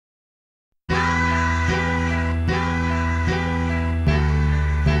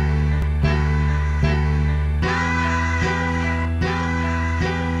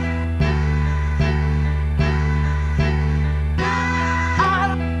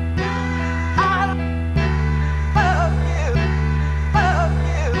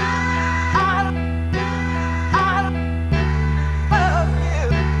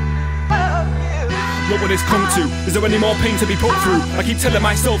come to? Is there any more pain to be put through? I keep telling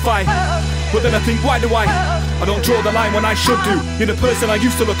myself but then I think, why do I don't draw the line when I should do. You're the person I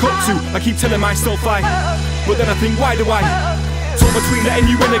used to look up to. I keep telling myself but then I think, why do I torn between letting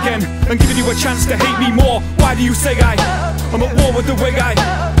you in again and giving you a chance to hate me more? Why do you say I'm at war with the way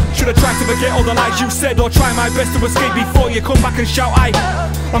should I try to forget all the lies you said, or try my best to escape before you come back and shout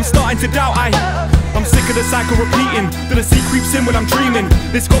I'm starting to doubt I'm sick of the cycle repeating. The deceit creeps in when I'm dreaming.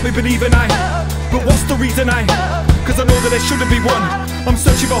 This got me believing but what's the reason cause I know that there shouldn't be one. I'm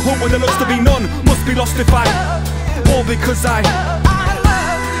searching for hope when there looks to be none. Must be lost if all because I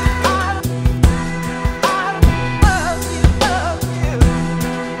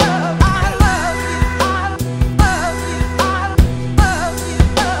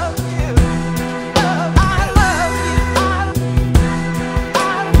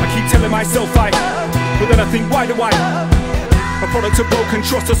keep telling myself but then I think, why do I? A product of broken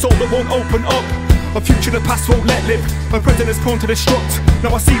trust, a soul that won't open up. A future the past won't let live, a present is prone to destruct.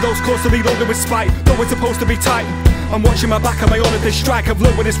 Now I see those close to me loaded with spite, though it's supposed to be tight. I'm watching my back, am I on at this strike? I've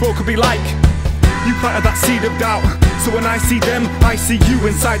learned what this road could be like. You planted that seed of doubt, so when I see them, I see you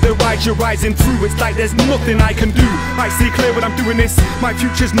inside their eyes. You're rising through, it's like there's nothing I can do. I see clear when I'm doing this, my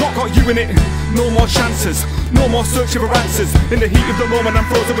future's not got you in it. No more chances, no more searching for answers. In the heat of the moment I'm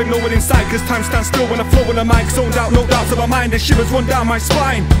frozen with no one inside, cause time stands still when I flow on the mic. Zoned out, no doubts in my mind, the shivers run down my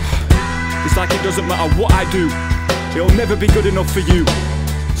spine. It's like it doesn't matter what I do, it'll never be good enough for you.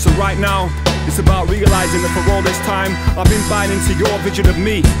 So right now, it's about realizing that for all this time I've been buying into your vision of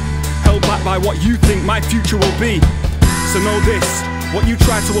me, held back by what you think my future will be. So know this, what you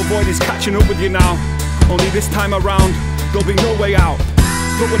try to avoid is catching up with you now. Only this time around, there'll be no way out.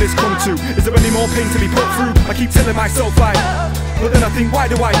 Look what it's come to, is there any more pain to be put through? I keep telling myself but then I think, why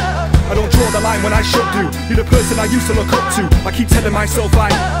do I don't draw the line when I should do. You're the person I used to look up to. I keep telling myself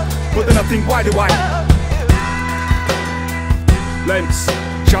but then I think, why do I? Lence,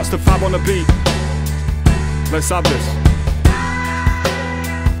 shouts to Fab on the beat. Let's have this.